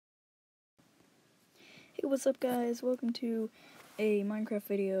Hey, what's up guys? Welcome to a Minecraft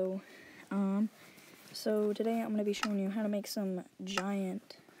video. So today I'm going to be showing you how to make some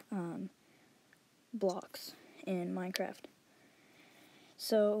giant blocks in Minecraft.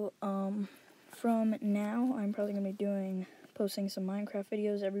 So from now I'm probably going to be posting some Minecraft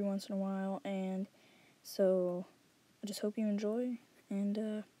videos every once in a while, and so I just hope you enjoy,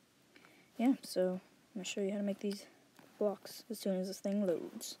 and yeah, so I'm going to show you how to make these blocks as soon as this thing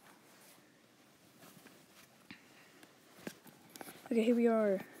loads. Okay, here we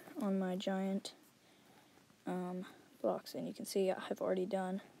are on my giant blocks, and you can see I've already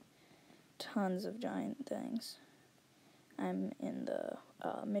done tons of giant things. I'm in the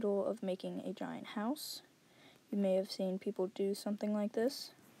middle of making a giant house. You may have seen people do something like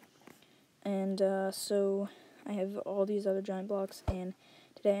this. And so I have all these other giant blocks, and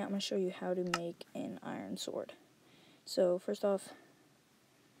today I'm going to show you how to make an iron sword. So first off,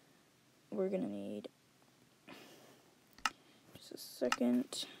 we're going to need a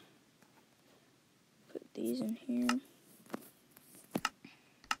second. Put these in here.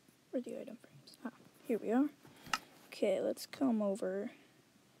 Where are the item frames? Ah, here we are. Okay, let's come over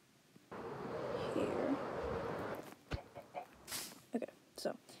here. Okay,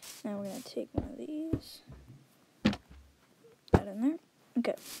 so now we're gonna take one of these. That in there.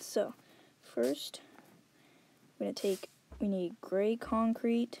 Okay, so first we need gray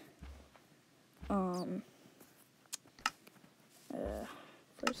concrete.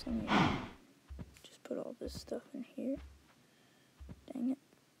 First I need just put all this stuff in here. Dang it.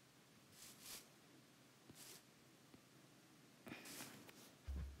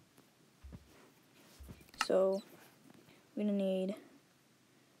 So we're gonna need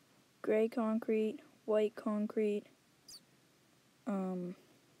gray concrete, white concrete,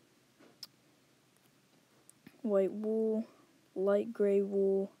 white wool, light gray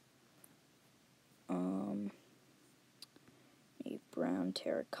wool, brown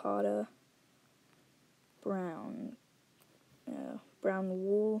terracotta, brown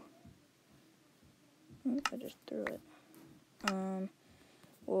wool. I just threw it.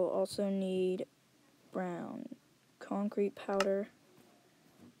 We'll also need brown concrete powder,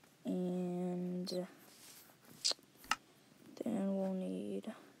 and then we'll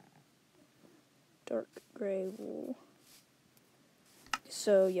need dark gray wool.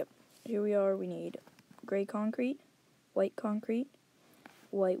 So, yep, here we are. We need gray concrete, white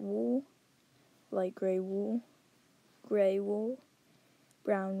wool, light gray wool, brown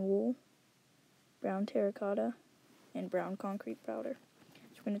terracotta, and brown concrete powder.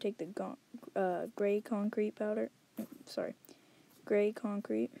 So we're going to take the gray concrete gray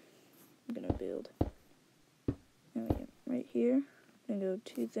concrete. I'm going to build right here. I'm going to go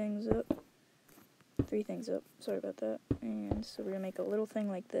 3 things up, sorry about that. And so we're going to make a little thing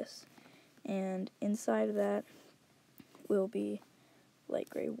like this, and inside of that will be light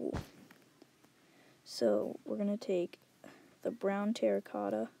gray wool. So we're going to take the brown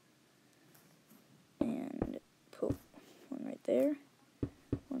terracotta and put one right there, and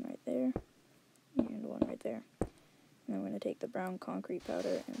one right there. And then we're going to take the brown concrete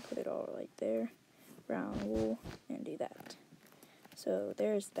powder and put it all right there, brown wool, and do that. So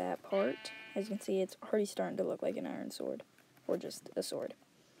there's that part. As you can see, it's already starting to look like an iron sword, or just a sword.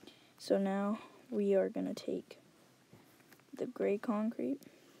 So now we are going to take the gray concrete,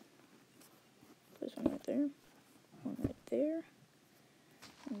 put one right there, one right there,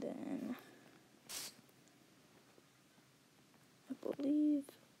 and then I believe,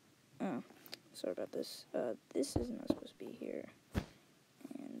 oh, sorry about this, this is not supposed to be here,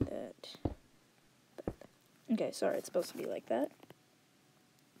 and that, okay, sorry, it's supposed to be like that.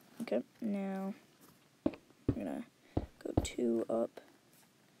 Okay, now I'm gonna go 2 up,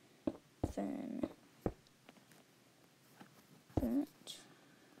 then that,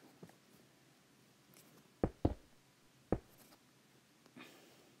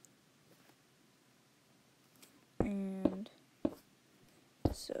 and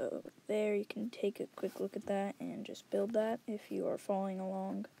so there. You can take a quick look at that and just build that if you are following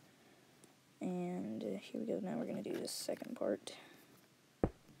along. And here we go. Now we're going to do the second part.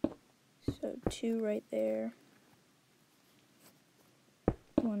 So 2 right there,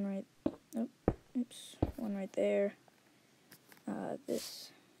 one right there.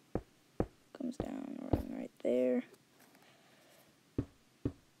 This comes down right there,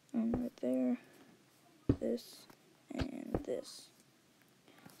 right there, this, and this.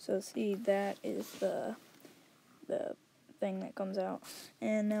 So see, that is the thing that comes out.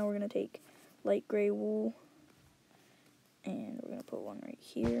 And now we're going to take light gray wool, and we're going to put one right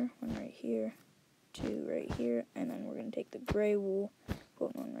here, 2 right here, and then we're going to take the gray wool,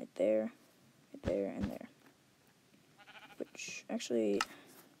 put one right there, and there. actually,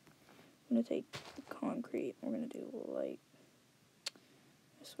 I'm going to take the concrete. We're going to do light.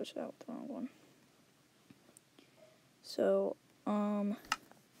 Switch that with the wrong one. So,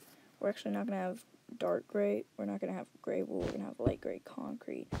 we're actually not going to have dark gray. We're not going to have gray wool. We're going to have light gray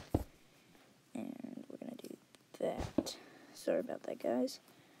concrete. And we're going to do that. Sorry about that, guys.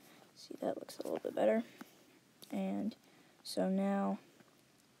 See, that looks a little bit better. And so now,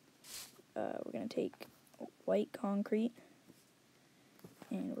 we're going to take white concrete.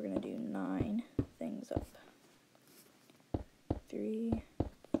 And we're going to do 9 things up. 3,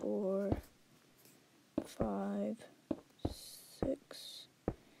 4, 5, 6,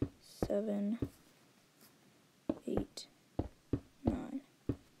 7, 8, 9.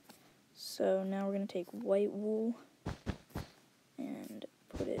 So now we're going to take white wool and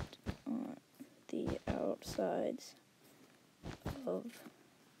put it on the outsides of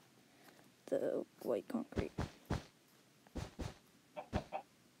the white concrete.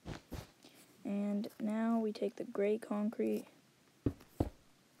 And now we take the gray concrete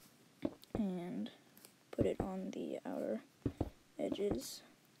and put it on the outer edges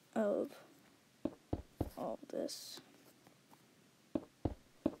of all this.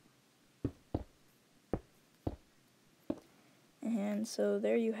 And so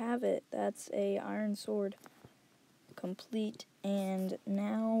there you have it. That's a iron sword complete. And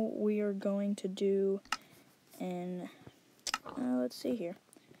now we are going to do an, let's see here.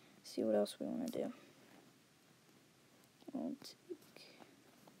 See what else we want to do. I'll take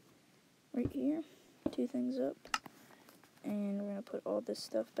right here, 2 things up, and we're going to put all this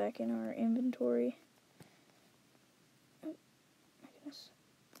stuff back in our inventory. Oh, my goodness.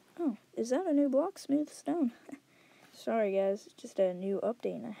 Oh, is that a new block? Smooth stone. Sorry guys, it's just a new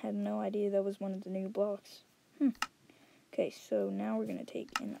update, and I had no idea that was one of the new blocks. Okay, so now we're going to take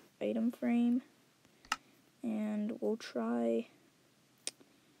an item frame, and we'll try...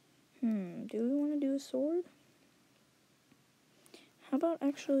 do we want to do a sword? How about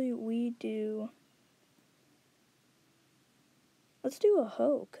actually we do... Let's do a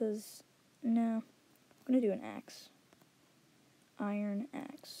hoe, because... No, I'm going to do an axe. Iron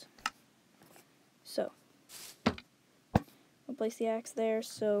axe. So, we'll place the axe there,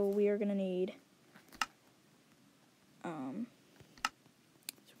 so we are going to need... so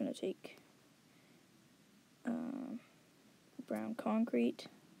we're going to take... brown concrete,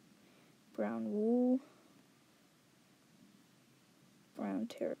 brown wool, brown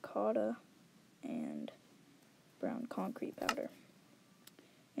terracotta, and brown concrete powder.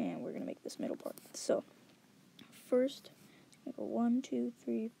 And we're going to make this middle part. So, first, I'm going to go 1, 2,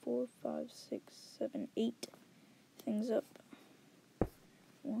 3, 4, 5, 6, 7, 8 things up.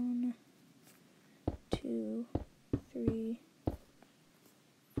 1, 2, 3,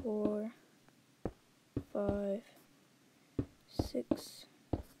 4, 5, 6,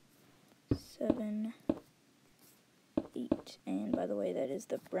 7, 8, and by the way, that is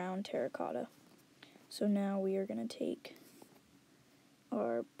the brown terracotta. So now we are going to take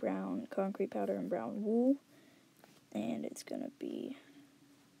our brown concrete powder and brown wool, and it's going to be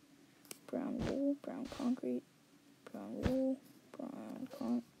brown wool, brown concrete, brown wool,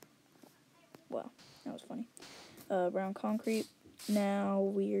 wow, that was funny. Brown concrete. Now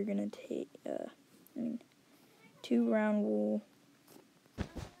we are going to take 2 brown wool,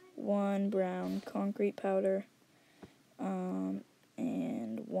 1 brown concrete powder, and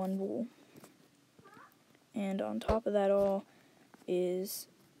 1 wool. And on top of that all is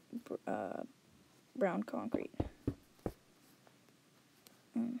brown concrete.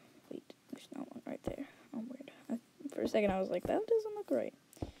 Wait, there's not one right there. Oh, weird. For a second I was like, that doesn't look right.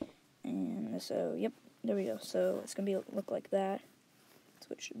 And so, yep, there we go. So it's going to look like that. That's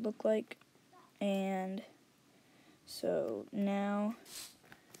what it should look like. And so now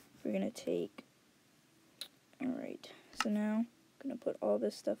we're going to take, alright, so now I'm going to put all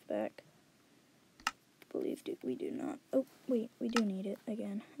this stuff back. We do not, oh wait, we do need it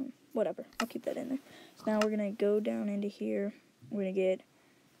again. Whatever, I'll keep that in there. So now we're going to go down into here. We're going to get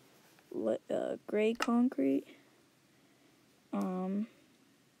gray concrete. We're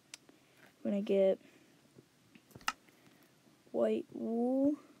going to get white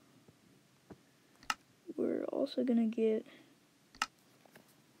wool. We're also going to get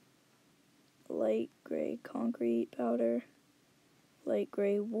light gray concrete powder, light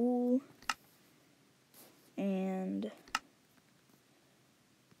gray wool, and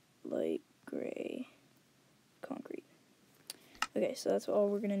light gray concrete. Okay, so that's all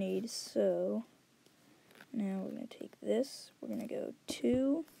we're going to need. So now we're going to take this. We're going to go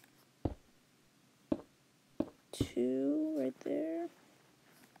 2 right there.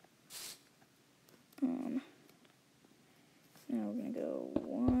 go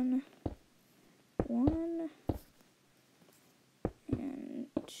 1, 1, and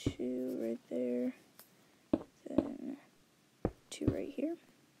 2 right there, then 2 right here.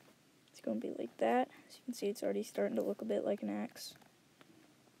 It's going to be like that. As you can see, it's already starting to look a bit like an axe.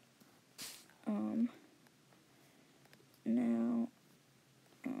 Now,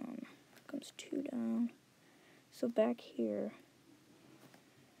 comes 2 down. So back here,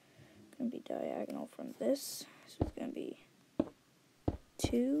 going to be diagonal from this. So it's going to be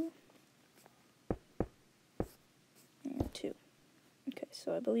 2 and 2. Okay,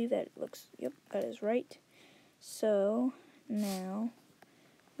 so I believe that looks, yep, that is right. So now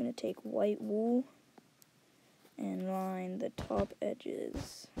I'm going to take white wool and line the top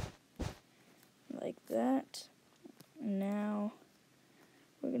edges like that. Now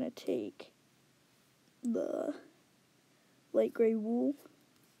we're going to take the light gray wool.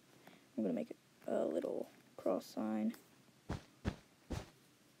 I'm going to make a little cross sign.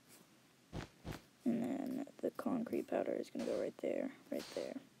 And then the concrete powder is going to go right there, right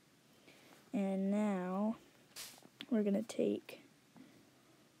there. And now we're going to take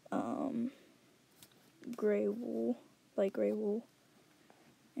gray wool, light gray wool,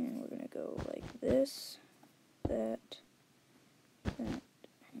 and we're going to go like this, that, and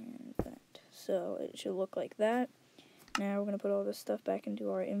that. So it should look like that. Now we're going to put all this stuff back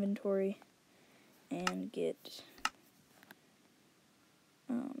into our inventory and get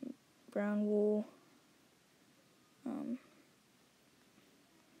brown wool,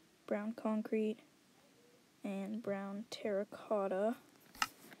 brown concrete, and brown terracotta.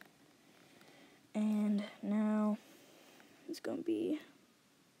 And now it's going to be,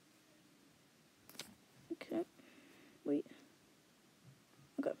 okay, wait,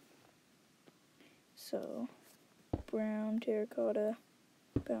 okay, so brown terracotta,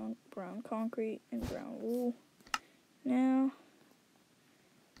 brown concrete, and brown wool now.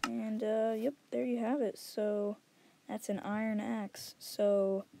 And yep, there you have it. So that's an iron axe.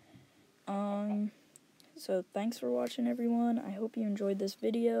 So thanks for watching, everyone. I hope you enjoyed this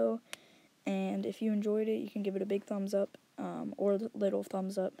video, and if you enjoyed it, you can give it a big thumbs up, or a little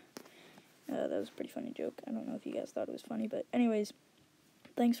thumbs up. That was a pretty funny joke. I don't know if you guys thought it was funny, but anyways,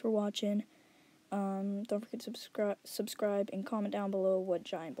 thanks for watching. Don't forget to subscribe and comment down below what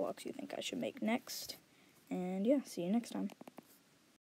giant blocks you think I should make next. And yeah, see you next time.